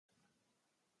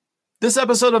This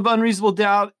episode of Unreasonable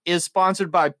Doubt is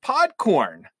sponsored by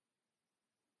Podcorn.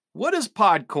 What is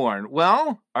Podcorn?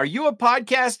 Well, are you a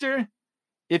podcaster?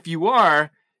 If you are,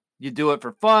 you do it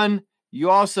for fun. You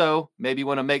also maybe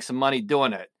want to make some money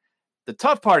doing it. The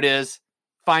tough part is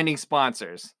finding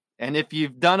sponsors. And if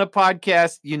you've done a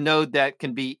podcast, you know that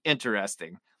can be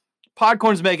interesting.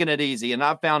 Podcorn's making it easy, and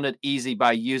I've found it easy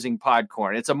by using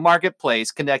Podcorn. It's a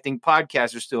marketplace connecting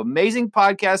podcasters to amazing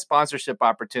podcast sponsorship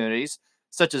opportunities,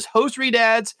 such as host read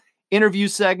ads, interview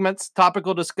segments,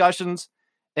 topical discussions,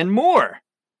 and more.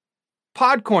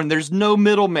 Podcorn, there's no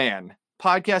middleman.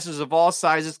 Podcasters of all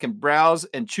sizes can browse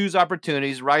and choose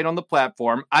opportunities right on the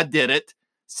platform. I did it.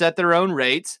 Set their own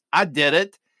rates. I did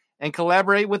it. And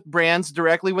collaborate with brands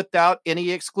directly without any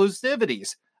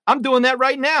exclusivities. I'm doing that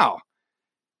right now.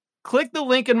 Click the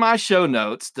link in my show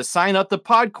notes to sign up to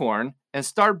Podcorn and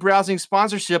start browsing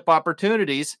sponsorship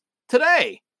opportunities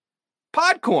today.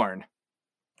 Podcorn.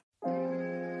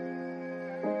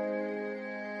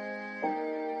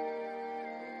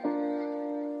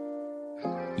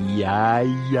 Yay.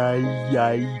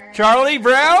 Charlie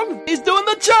Brown? He's doing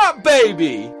the chop,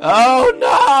 baby. Oh,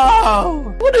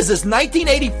 no. What is this,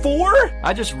 1984?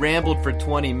 I just rambled for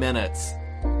 20 minutes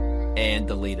and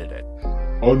deleted it.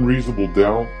 Unreasonable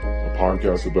Doubt, a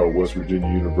podcast about West Virginia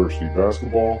University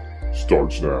basketball,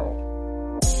 starts now.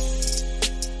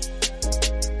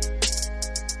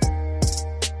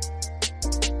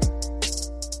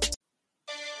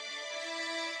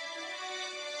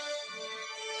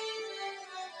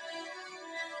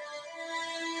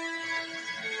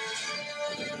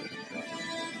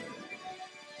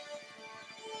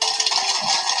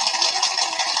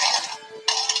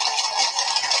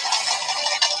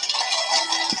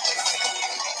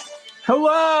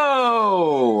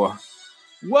 Hello!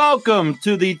 Welcome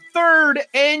to the third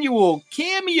annual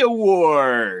Cammy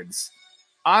Awards,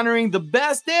 honoring the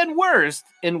best and worst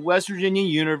in West Virginia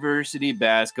University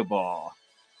basketball.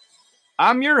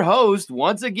 I'm your host,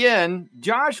 once again,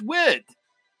 Josh Witt.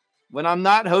 When I'm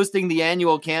not hosting the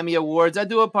annual Cammy Awards, I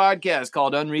do a podcast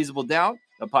called Unreasonable Doubt,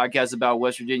 a podcast about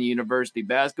West Virginia University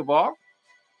basketball.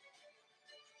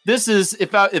 This is,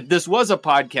 if this was a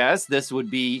podcast, this would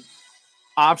be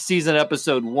off-season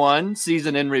episode 1,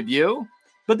 season in review.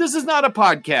 But this is not a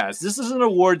podcast. This is an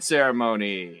award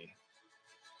ceremony.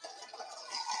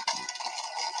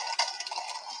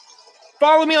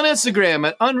 Follow me on Instagram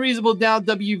at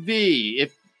UnreasonableDoubtWV.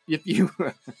 If you,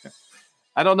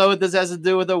 I don't know what this has to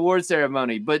do with the award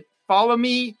ceremony, but follow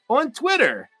me on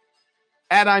Twitter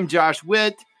at I'm Josh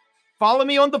Witt. Follow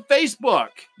me on the Facebook,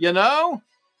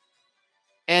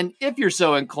 And if you're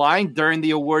so inclined during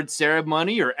the award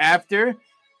ceremony or after,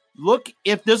 look,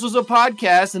 if this was a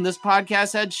podcast and this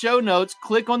podcast had show notes,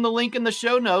 click on the link in the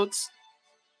show notes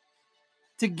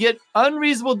to get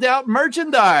Unreasonable Doubt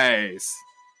merchandise.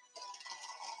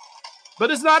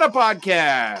 But it's not a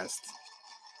podcast.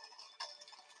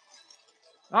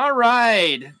 All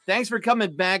right. Thanks for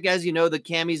coming back. As you know, the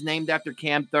Cammy's named after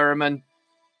Cam Thurman.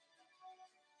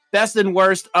 Best and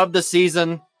worst of the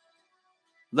season.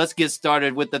 Let's get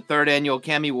started with the third annual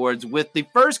Cammy Awards with the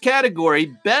first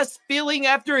category, Best Feeling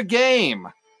After a Game.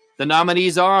 The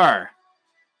nominees are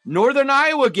Northern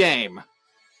Iowa Game.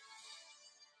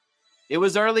 It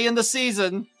was early in the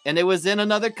season, and it was in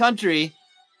another country,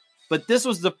 but this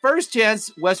was the first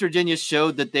chance West Virginia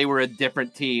showed that they were a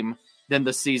different team than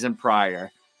the season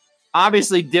prior.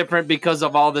 Obviously different because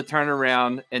of all the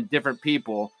turnaround and different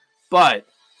people, but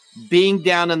being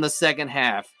down in the second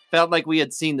half, felt like we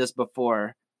had seen this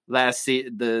before.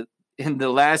 In the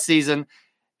last season,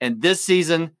 and this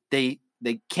season they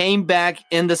came back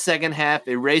in the second half,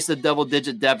 erased a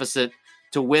double-digit deficit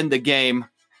to win the game.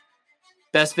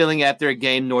 Best feeling after a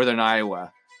game, Northern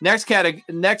Iowa. Next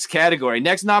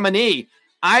nominee,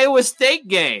 Iowa State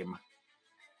game.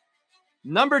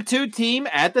 Number 2 team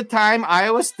at the time,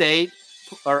 Ohio State,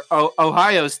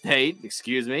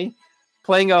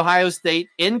 playing Ohio State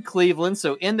in Cleveland,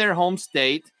 so in their home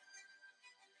state.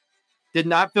 Did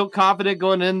not feel confident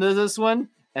going into this one,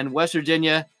 and West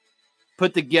Virginia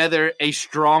put together a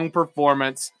strong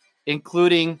performance,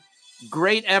 including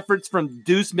great efforts from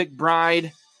Deuce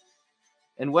McBride,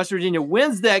 and West Virginia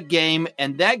wins that game,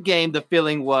 and that game, the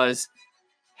feeling was,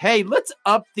 hey, let's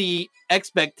up the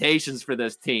expectations for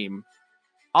this team.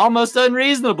 Almost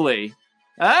unreasonably.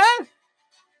 Huh?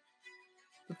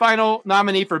 The final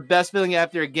nominee for Best Feeling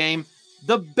After a Game,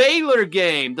 the Baylor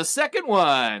game, the second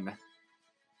one.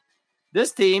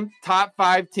 This team, top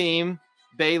 5 team,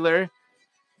 Baylor,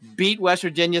 beat West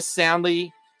Virginia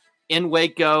soundly in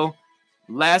Waco.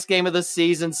 Last game of the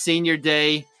season, senior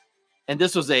day. And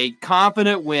this was a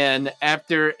confident win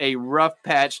after a rough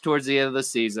patch towards the end of the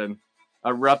season.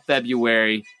 a rough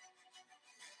February.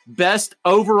 Best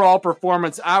overall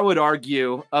performance, I would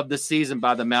argue, of the season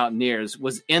by the Mountaineers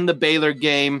was in the Baylor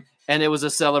game, and it was a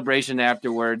celebration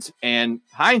afterwards. And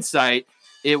hindsight,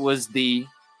 it was the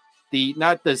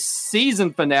not the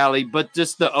season finale, but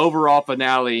just the overall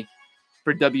finale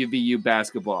for WVU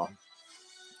basketball.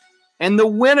 And the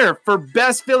winner for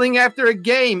best feeling after a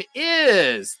game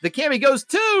is the Cammy goes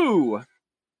to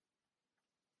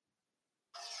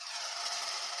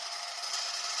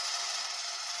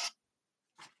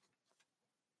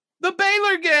the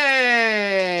Baylor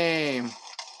game.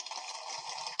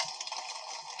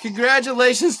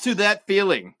 Congratulations to that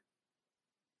feeling.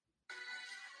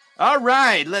 All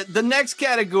right, the next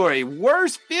category,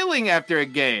 worst feeling after a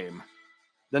game.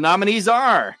 The nominees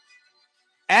are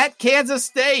at Kansas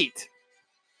State.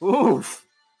 Oof.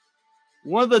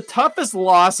 One of the toughest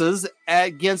losses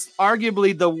against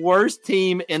arguably the worst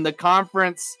team in the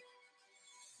conference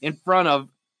in front of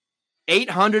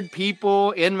 800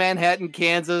 people in Manhattan,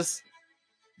 Kansas.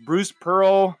 Bruce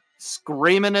Pearl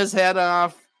screaming his head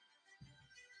off.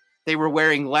 They were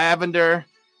wearing lavender.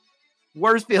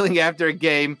 Worst feeling after a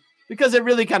game because it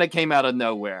really kind of came out of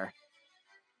nowhere.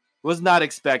 Was not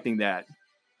expecting that.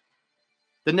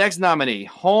 The next nominee,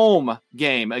 home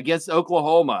game against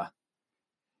Oklahoma.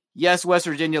 Yes, West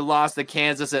Virginia lost to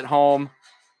Kansas at home.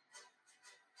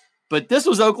 But this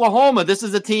was Oklahoma. This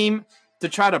is a team to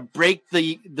try to break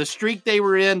the streak they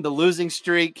were in, the losing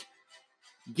streak,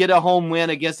 get a home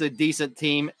win against a decent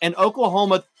team. And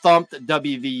Oklahoma thumped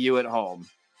WVU at home.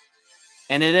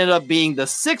 And it ended up being the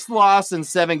 6th loss in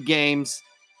 7 games.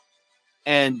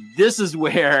 And this is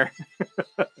where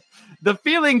the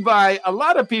feeling by a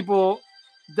lot of people,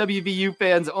 WVU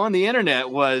fans on the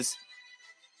internet, was,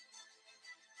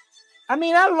 I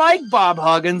mean, I like Bob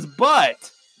Huggins,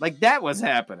 but like that was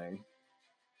happening.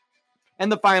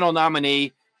 And the final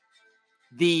nominee,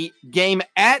 the game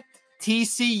at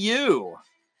TCU.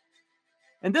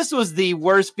 And this was the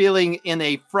worst feeling in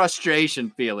a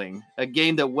frustration feeling. A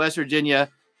game that West Virginia,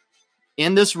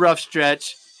 in this rough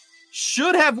stretch,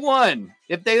 should have won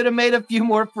if they would have made a few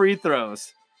more free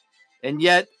throws. And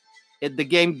yet, the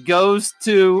game goes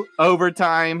to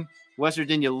overtime. West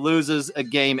Virginia loses a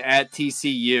game at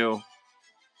TCU.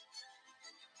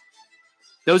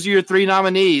 Those are your 3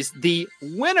 nominees. The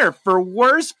winner for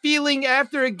worst feeling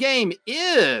after a game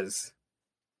is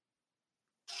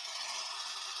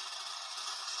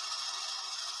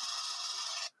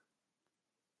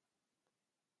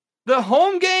the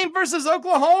home game versus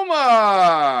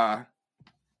Oklahoma.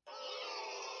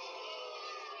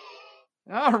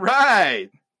 All right.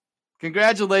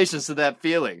 Congratulations to that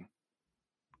feeling.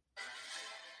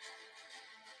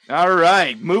 All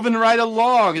right, moving right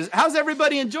along. How's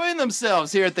everybody enjoying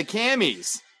themselves here at the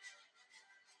Cammies?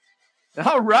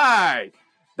 All right,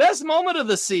 best moment of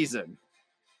the season.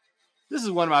 This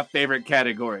is one of my favorite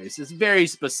categories. It's very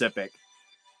specific.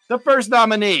 The first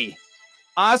nominee,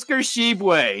 Oscar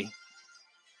Tshiebwe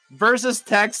versus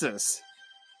Texas.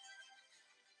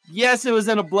 Yes, it was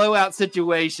in a blowout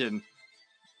situation,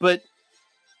 but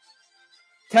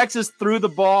Texas threw the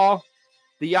ball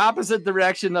the opposite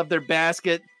direction of their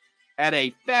basket at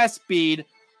a fast speed.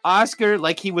 Oscar,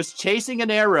 like he was chasing an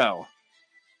arrow,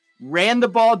 ran the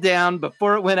ball down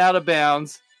before it went out of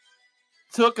bounds,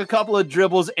 took a couple of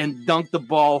dribbles, and dunked the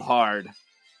ball hard.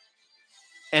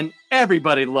 And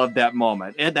everybody loved that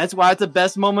moment. And that's why it's the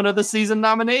best moment of the season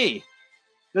nominee.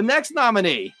 The next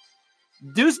nominee,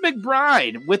 Deuce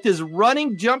McBride with his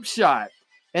running jump shot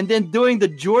and then doing the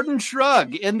Jordan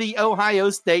shrug in the Ohio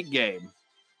State game.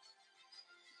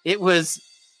 It was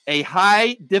a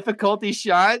high difficulty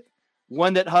shot,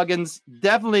 one that Huggins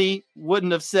definitely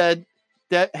wouldn't have said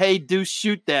that, hey, Deuce,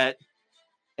 shoot that.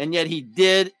 And yet he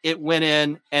did. It went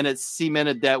in, and it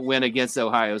cemented that win against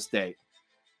Ohio State.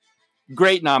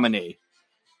 Great nominee.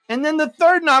 And then the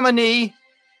third nominee,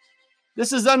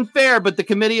 this is unfair, but the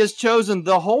committee has chosen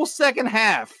the whole second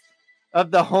half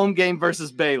of the home game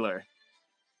versus Baylor.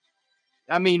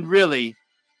 I mean, really,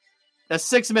 a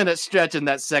 6-minute stretch in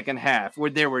that second half where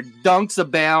there were dunks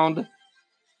abound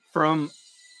from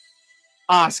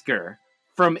Oscar,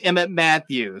 from Emmett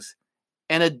Matthews,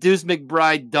 and a Deuce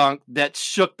McBride dunk that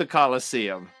shook the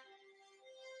Coliseum.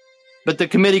 But the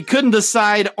committee couldn't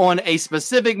decide on a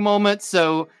specific moment,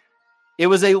 so it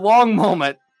was a long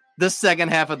moment, the second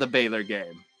half of the Baylor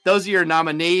game. Those are your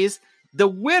nominees. The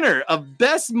winner of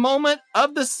best moment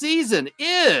of the season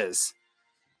is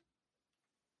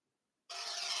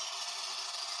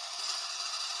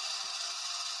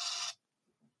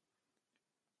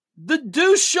the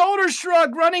Deuce shoulder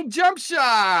shrug running jump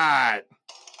shot.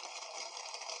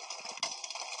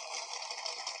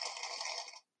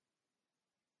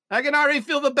 I can already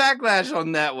feel the backlash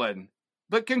on that one.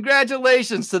 But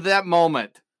congratulations to that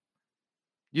moment.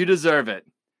 You deserve it.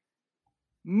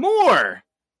 More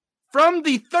from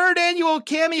the 3rd annual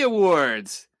Cammy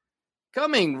Awards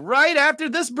coming right after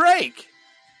this break.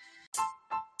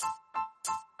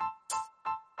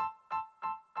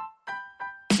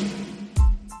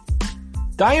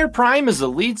 Dyer Prime is the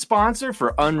lead sponsor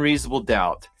for Unreasonable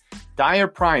Doubt. Dyer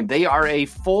Prime, they are a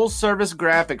full-service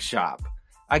graphic shop.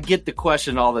 I get the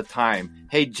question all the time.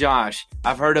 Hey, Josh,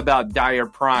 I've heard about Dyer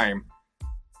Prime.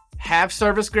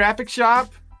 Half-service graphic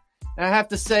shop? And I have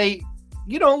to say,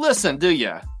 you don't listen, do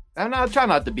you? And I try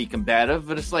not to be combative,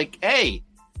 but it's like, hey,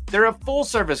 they're a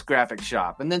full-service graphic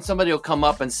shop. And then somebody will come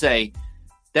up and say,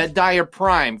 that Dyer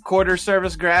Prime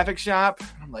quarter-service graphic shop?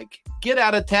 I'm like, get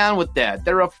out of town with that.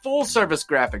 They're a full-service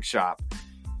graphic shop.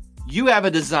 You have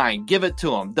a design, give it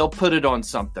to them. They'll put it on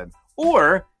something.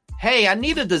 Or, hey, I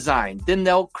need a design. Then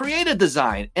they'll create a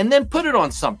design and then put it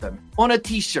on something. On a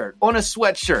t-shirt, on a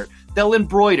sweatshirt. They'll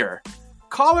embroider.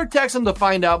 Call or text them to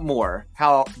find out more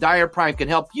how Dyer Prime can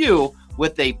help you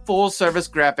with a full-service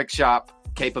graphic shop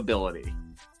capability.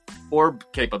 Or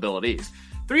capabilities.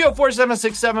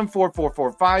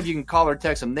 304-767-4445. You can call or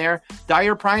text them there.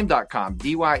 DyerPrime.com.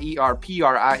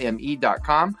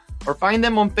 DyerPrime.com. Or find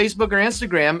them on Facebook or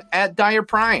Instagram at Dyer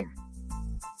Prime.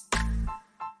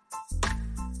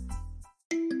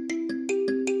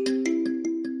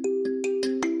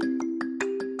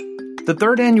 The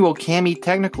 3rd annual Cammy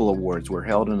Technical Awards were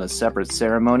held in a separate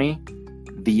ceremony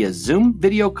via Zoom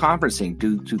video conferencing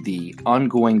due to the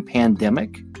ongoing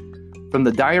pandemic from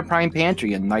the Dyer Prime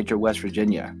Pantry in Nitro, West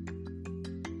Virginia.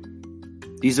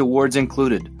 These awards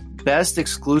included Best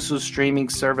Exclusive Streaming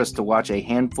Service to watch a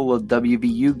handful of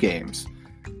WVU games.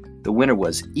 The winner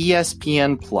was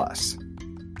ESPN+.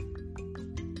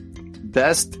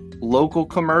 Best Local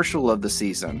Commercial of the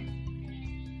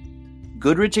Season.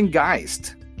 Goodrich and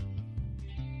Geist.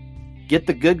 Get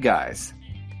the Good Guys.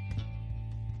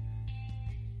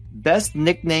 Best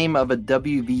nickname of a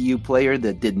WVU player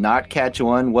that did not catch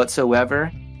on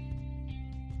whatsoever.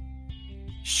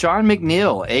 Sean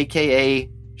McNeil, a.k.a.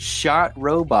 Shot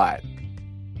Robot.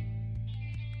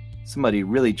 Somebody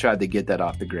really tried to get that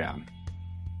off the ground.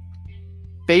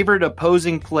 Favorite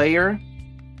opposing player?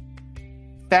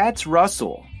 Fats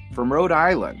Russell from Rhode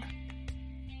Island.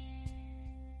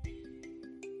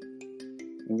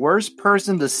 Worst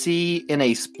person to see in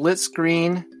a split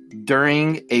screen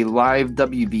during a live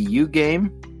WVU game?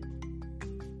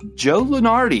 Joe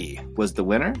Lunardi was the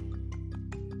winner.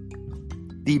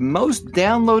 The most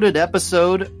downloaded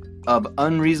episode of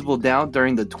Unreasonable Doubt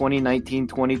during the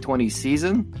 2019-2020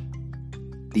 season?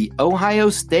 The Ohio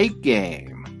State game.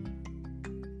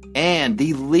 And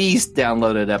the least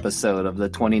downloaded episode of the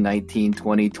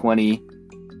 2019-2020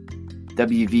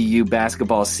 WVU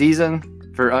basketball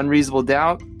season for Unreasonable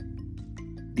Doubt?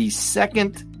 The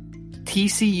second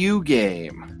TCU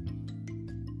game.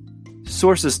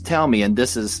 Sources tell me, and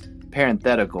this is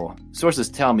parenthetical, sources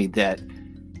tell me that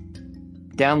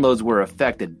downloads were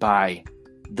affected by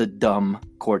the dumb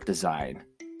court design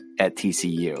at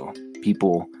TCU.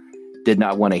 People did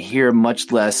not want to hear,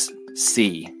 much less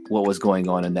see, what was going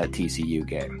on in that TCU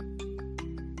game.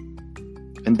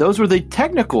 And those were the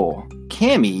technical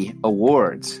Cammy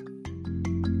Awards.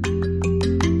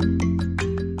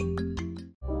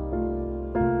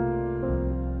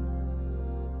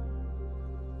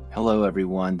 Hello,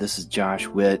 everyone. This is Josh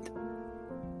Witt.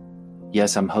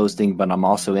 Yes, I'm hosting, but I'm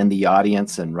also in the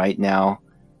audience, and right now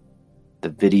the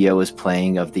video is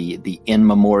playing of the in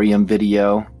memoriam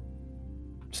video.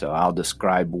 So I'll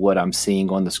describe what I'm seeing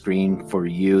on the screen for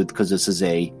you, because this is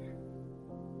a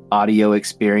audio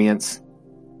experience,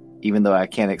 even though I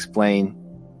can't explain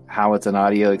how it's an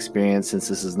audio experience since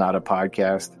this is not a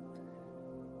podcast.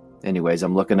 Anyways,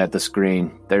 I'm looking at the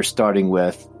screen. They're starting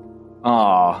with,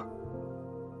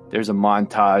 there's a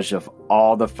montage of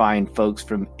all the fine folks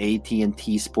from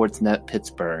AT&T Sportsnet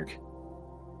Pittsburgh.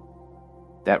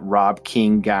 That Rob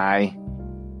King guy,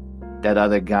 that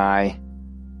other guy,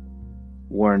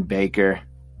 Warren Baker.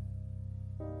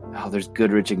 Oh, there's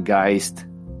Goodrich and Geist,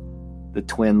 the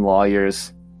twin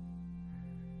lawyers.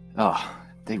 Oh,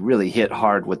 they really hit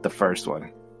hard with the first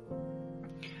one.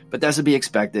 But that's to be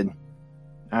expected.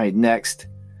 All right, next.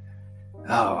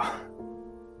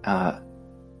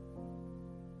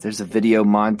 There's a video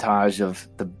montage of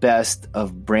the best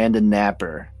of Brandon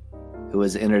Napper, who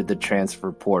has entered the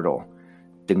transfer portal.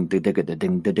 We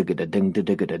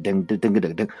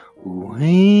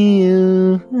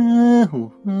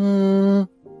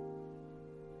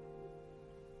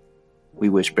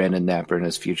wish Brandon Napper in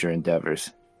his future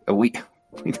endeavors.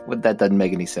 That doesn't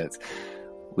make any sense.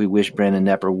 We wish Brandon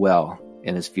Knepper well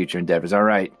in his future endeavors. All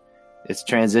right, it's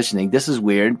transitioning. This is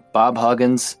weird. Bob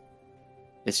Huggins.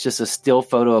 It's just a still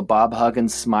photo of Bob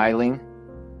Huggins smiling.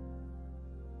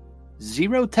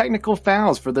 0 technical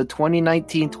fouls for the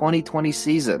 2019-2020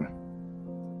 season.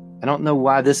 I don't know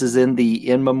why this is in the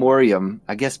in memoriam.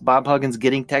 I guess Bob Huggins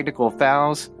getting technical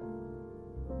fouls.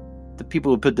 The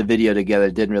people who put the video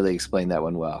together didn't really explain that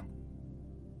one well.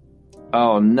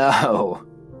 Oh no.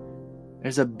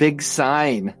 There's a big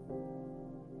sign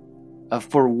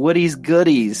for Woody's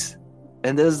Goodies.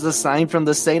 And this is a sign from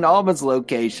the St. Albans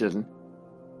location.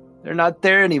 They're not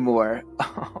there anymore.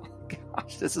 Oh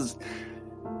gosh, this is...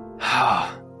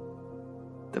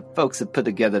 The folks that put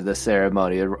together the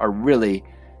ceremony are really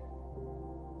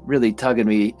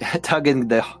tugging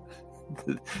the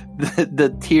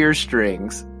tear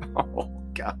strings. Oh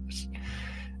gosh.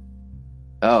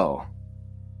 Oh.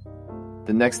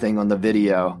 The next thing on the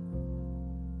video,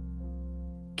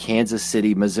 Kansas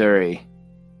City, Missouri,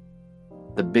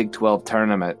 the Big 12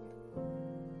 tournament.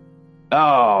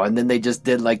 Oh, and then they just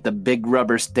did like the big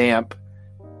rubber stamp.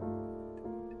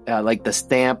 Like the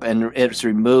stamp, and it's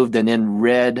removed, and in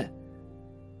red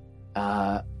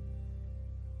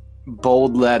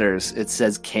bold letters it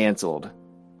says canceled.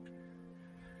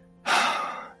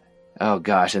 Oh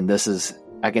gosh, and this is,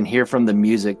 I can hear from the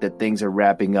music that things are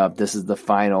wrapping up. This is the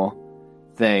final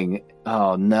thing.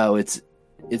 Oh no, it's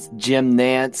Jim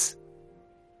Nantz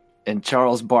and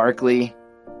Charles Barkley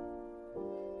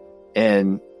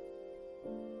and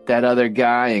that other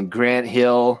guy and Grant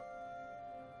Hill.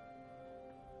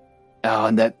 Oh,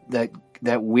 and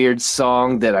that weird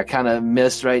song that I kind of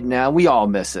miss right now. We all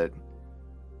miss it.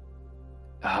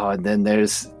 Oh, and then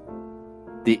there's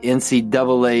the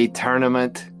NCAA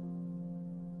tournament.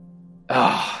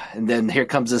 Oh, and then here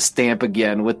comes a stamp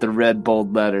again with the red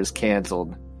bold letters,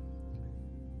 canceled.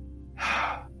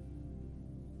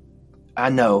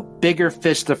 I know, bigger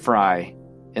fish to fry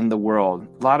in the world.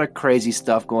 A lot of crazy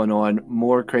stuff going on.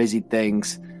 More crazy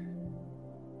things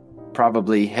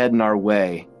probably heading our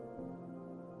way.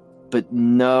 But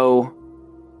no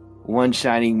one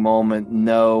shining moment,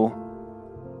 no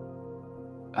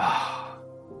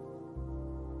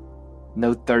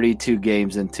 32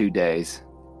 games in 2 days.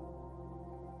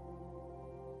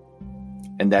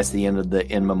 And that's the end of the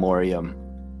in memoriam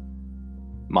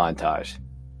montage.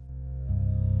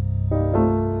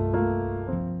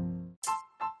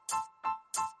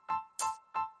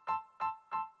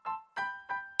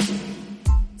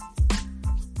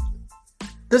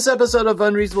 This episode of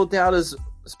Unreasonable Doubt is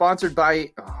sponsored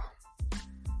by...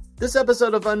 This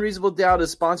episode of Unreasonable Doubt is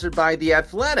sponsored by The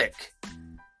Athletic.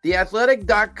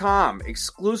 TheAthletic.com.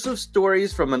 Exclusive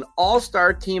stories from an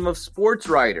all-star team of sports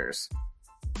writers.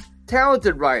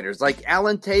 Talented writers like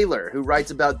Alan Taylor, who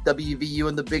writes about WVU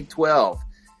and the Big 12.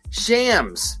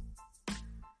 Shams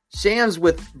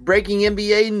with breaking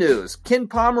NBA news. Ken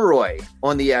Pomeroy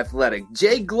on The Athletic.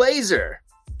 Jay Glazer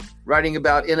writing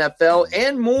about NFL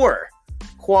and more.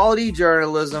 Quality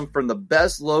journalism from the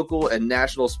best local and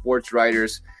national sports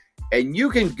writers. And you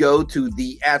can go to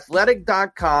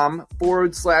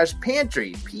theathletic.com/pantry,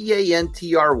 PANTRY,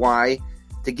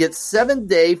 to get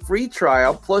 7-day free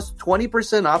trial plus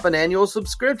 20% off an annual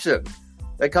subscription.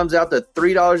 That comes out to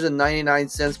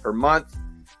 $3.99 per month.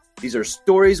 These are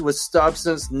stories with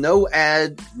substance, no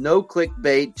ad, no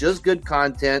clickbait, just good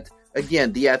content.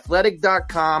 Again,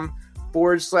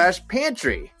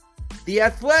 theathletic.com/pantry. The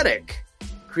Athletic,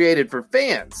 created for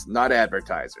fans, not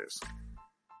advertisers.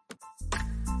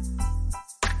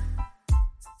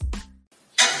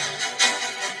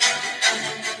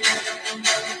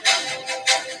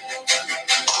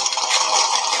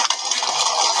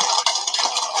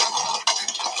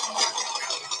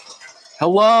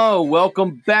 Hello,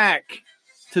 welcome back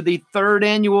to the 3rd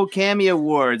annual Cammy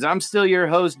Awards. I'm still your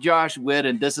host, Josh Witt,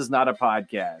 and this is not a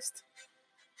podcast.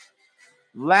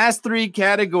 Last 3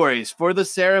 categories for the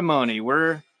ceremony.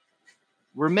 We're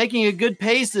making a good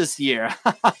pace this year.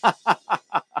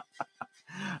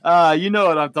 You know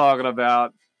what I'm talking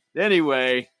about.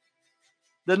 Anyway,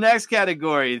 the next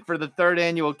category for the 3rd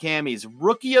annual Cammies,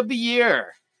 Rookie of the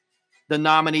Year. The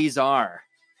nominees are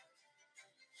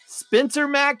Spencer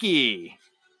Mackey.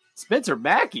 Spencer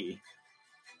Mackey?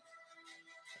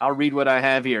 I'll read what I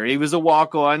have here. He was a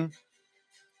walk-on,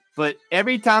 but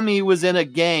every time he was in a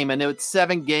game, and it was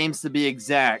 7 games to be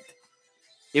exact,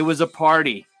 it was a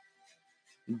party.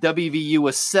 WVU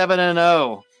was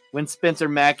 7-0 when Spencer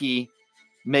Mackey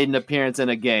made an appearance in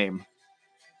a game.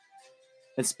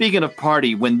 And speaking of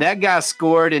party, when that guy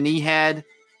scored and he had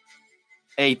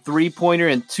a 3-pointer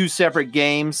in 2 separate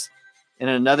games, in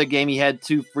another game he had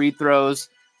 2 free throws,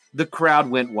 The crowd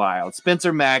went wild.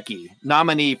 Spencer Mackey,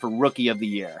 nominee for Rookie of the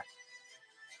Year.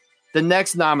 The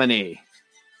next nominee,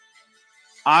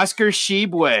 Oscar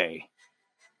Tshiebwe.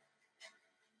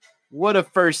 What a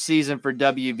first season for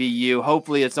WVU.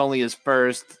 Hopefully it's only his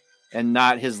first and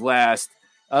not his last.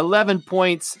 11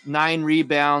 points, 9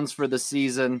 rebounds for the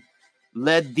season.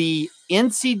 Led the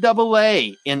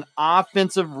NCAA in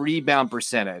offensive rebound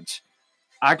percentage.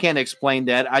 I can't explain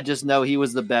that. I just know he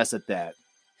was the best at that.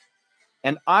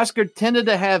 And Oscar tended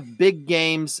to have big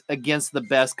games against the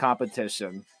best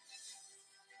competition.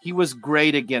 He was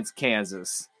great against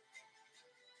Kansas.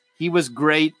 He was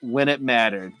great when it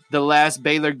mattered. The last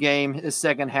Baylor game, his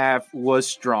second half, was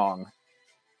strong.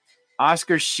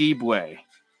 Oscar Tshiebwe,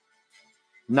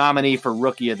 nominee for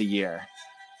Rookie of the Year.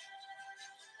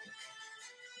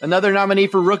 Another nominee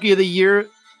for Rookie of the Year,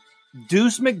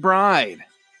 Deuce McBride.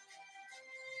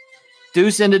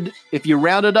 Deuce ended, if you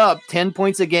round it up, 10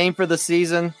 points a game for the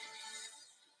season.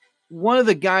 One of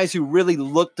the guys who really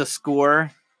looked to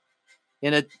score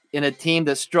in a team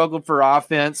that struggled for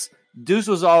offense. Deuce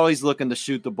was always looking to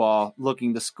shoot the ball,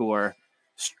 looking to score.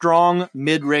 Strong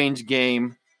mid-range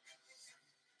game.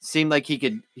 Seemed like he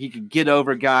could get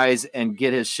over guys and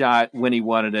get his shot when he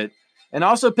wanted it. And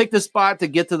also picked a spot to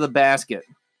get to the basket.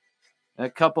 A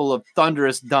couple of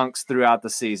thunderous dunks throughout the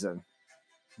season.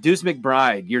 Deuce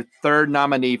McBride, your third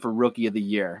nominee for Rookie of the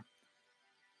Year.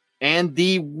 And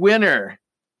the winner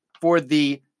for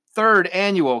the third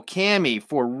annual Cammie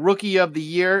for Rookie of the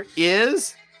Year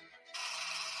is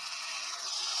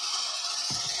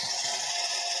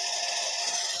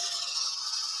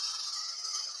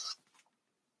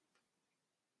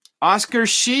Oscar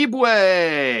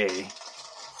Tshiebwe.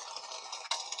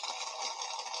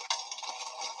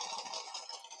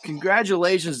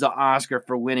 Congratulations to Oscar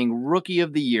for winning Rookie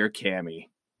of the Year Cammie.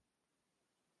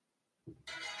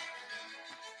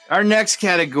 Our next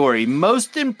category,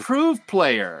 Most Improved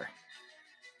Player.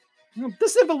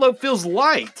 This envelope feels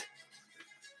light.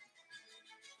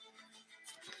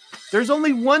 There's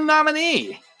only one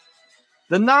nominee.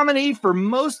 The nominee for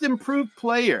Most Improved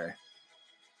Player,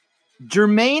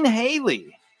 Jermaine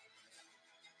Haley.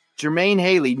 Jermaine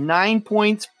Haley, 9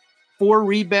 points, 4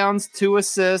 rebounds, 2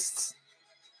 assists.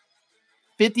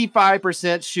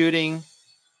 55% shooting.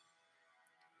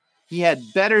 He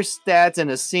had better stats in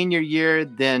his senior year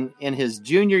than in his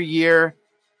junior year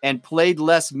and played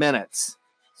less minutes.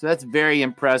 So that's very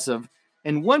impressive.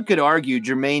 And one could argue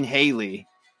Jermaine Haley,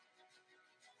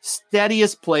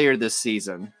 steadiest player this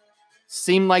season.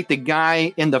 Seemed like the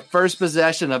guy in the first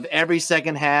possession of every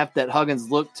second half that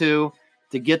Huggins looked to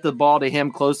get the ball to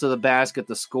him close to the basket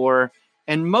to score.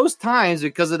 And most times,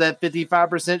 because of that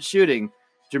 55% shooting,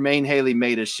 Jermaine Haley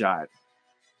made his shot.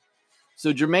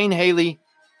 So Jermaine Haley,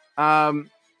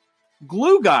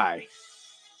 glue guy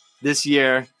this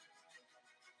year.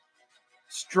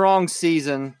 Strong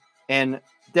season and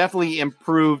definitely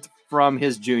improved from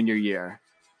his junior year.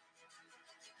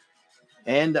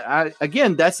 And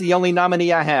again, that's the only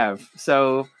nominee I have.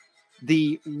 So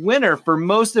the winner for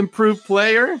Most Improved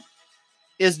Player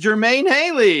is Jermaine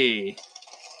Haley.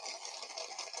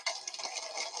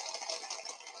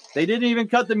 They didn't even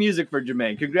cut the music for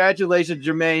Jermaine. Congratulations,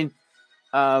 Jermaine.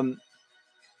 I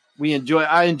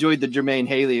enjoyed the Jermaine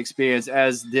Haley experience,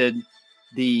 as did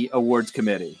the awards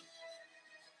committee.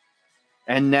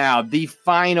 And now the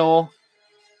final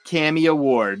Cammie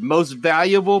Award, Most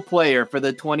Valuable Player for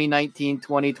the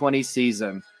 2019-2020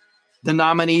 season. The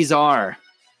nominees are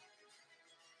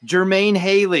Jermaine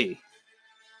Haley.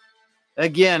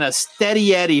 Again, a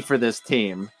steady Eddie for this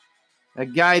team. A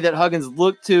guy that Huggins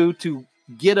looked to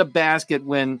get a basket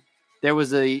when there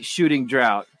was a shooting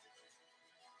drought.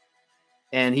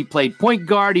 And he played point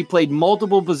guard. He played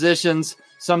multiple positions,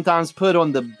 sometimes put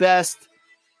on the best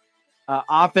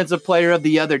offensive player of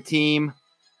the other team.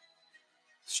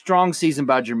 Strong season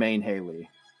by Jermaine Haley.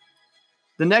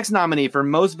 The next nominee for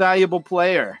Most Valuable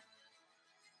Player,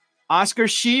 Oscar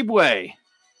Tshiebwe.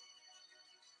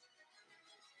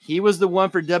 He was the one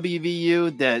for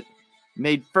WVU that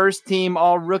made first team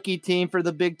all-rookie team for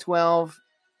the Big 12,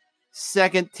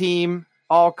 second team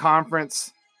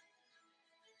all-conference,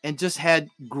 and just had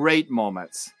great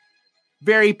moments.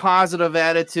 Very positive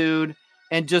attitude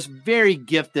and just very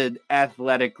gifted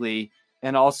athletically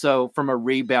and also from a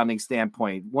rebounding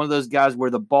standpoint. One of those guys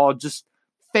where the ball just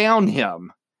found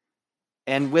him.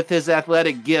 And with his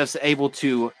athletic gifts, able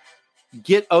to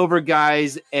get over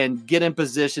guys and get in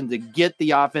position to get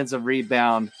the offensive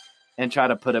rebound and try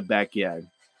to put it back in.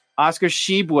 Oscar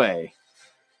Tshiebwe,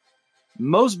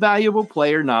 Most Valuable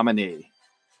Player nominee.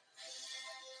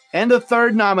 And the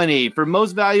third nominee for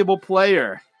Most Valuable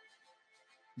Player,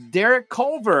 Derek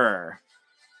Culver.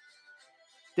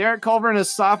 Derek Culver in his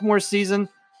sophomore season.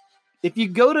 If you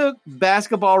go to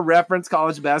Basketball Reference,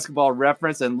 College Basketball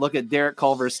Reference, and look at Derek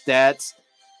Culver's stats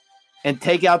and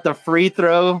take out the free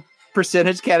throw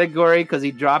percentage category because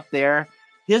he dropped there,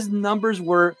 his numbers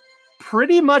were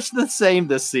pretty much the same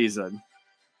this season.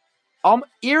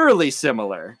 Eerily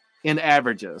similar in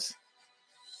averages.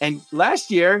 And last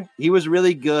year, he was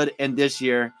really good, and this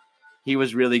year, he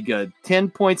was really good. 10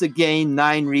 points a game,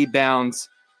 9 rebounds.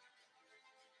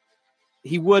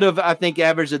 He would have, I think,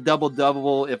 averaged a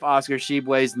double-double if Oscar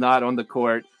Tshiebwe's not on the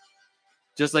court,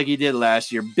 just like he did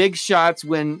last year. Big shots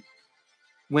when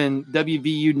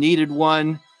WVU needed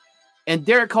one. And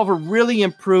Derek Culver really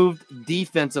improved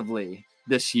defensively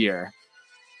this year.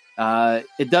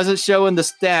 It doesn't show in the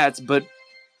stats, but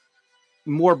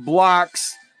more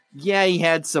blocks. Yeah, he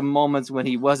had some moments when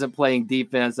he wasn't playing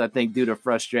defense, I think, due to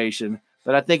frustration.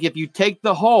 But I think if you take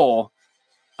the whole,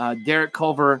 Derek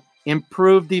Culver,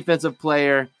 improved defensive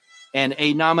player and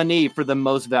a nominee for the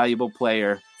most valuable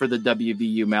player for the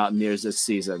WVU Mountaineers this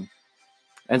season.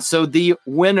 And so the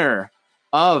winner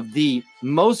of the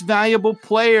most valuable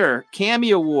player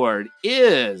Cammy Award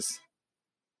is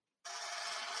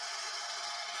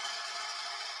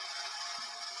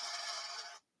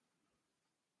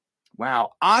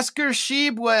Oscar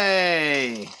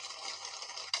Tshiebwe.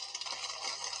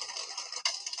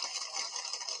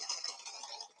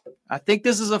 I think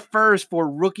this is a first for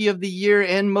Rookie of the Year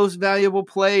and Most Valuable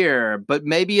Player, but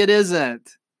maybe it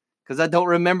isn't because I don't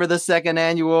remember the second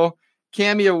annual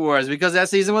Cammy Awards because that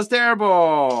season was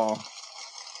terrible.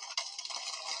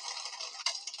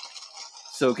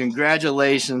 So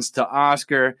congratulations to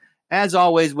Oscar. As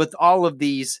always, with all of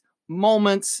these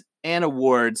moments and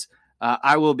awards,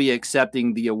 I will be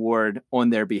accepting the award on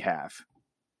their behalf.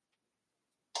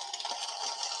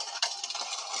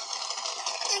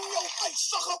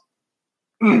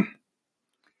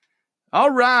 All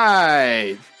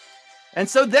right. And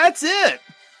so that's it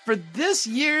for this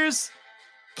year's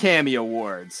Cammy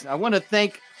Awards. I want to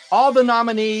thank all the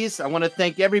nominees. I want to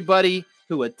thank everybody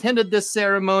who attended this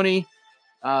ceremony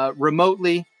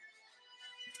remotely.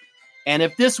 And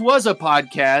if this was a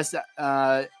podcast,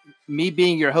 me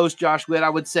being your host, Josh Witt, I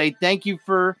would say thank you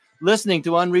for listening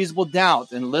to Unreasonable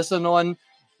Doubt and listen on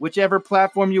whichever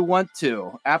platform you want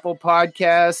to. Apple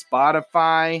Podcasts,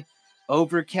 Spotify,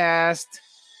 Overcast,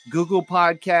 Google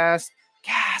Podcast,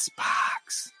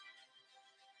 Castbox.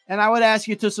 And I would ask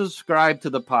you to subscribe to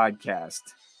the podcast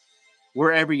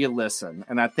wherever you listen.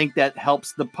 And I think that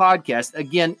helps the podcast,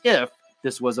 again, if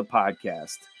this was a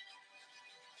podcast.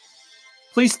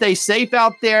 Please stay safe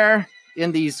out there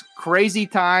in these crazy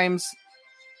times.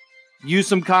 Use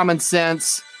some common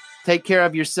sense. Take care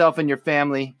of yourself and your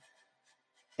family.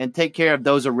 And take care of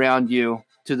those around you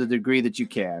to the degree that you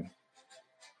can.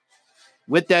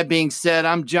 With that being said,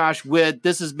 I'm Josh Witt.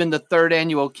 This has been the 3rd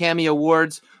annual Cammy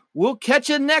Awards. We'll catch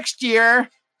you next year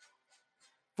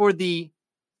for the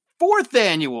 4th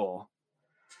annual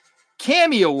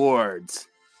Cammy Awards.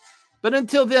 But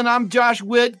until then, I'm Josh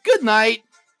Witt. Good night,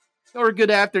 or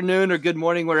good afternoon, or good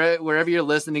morning, wherever you're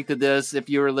listening to this, if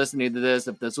you were listening to this,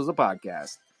 if this was a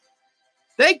podcast.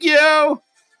 Thank you.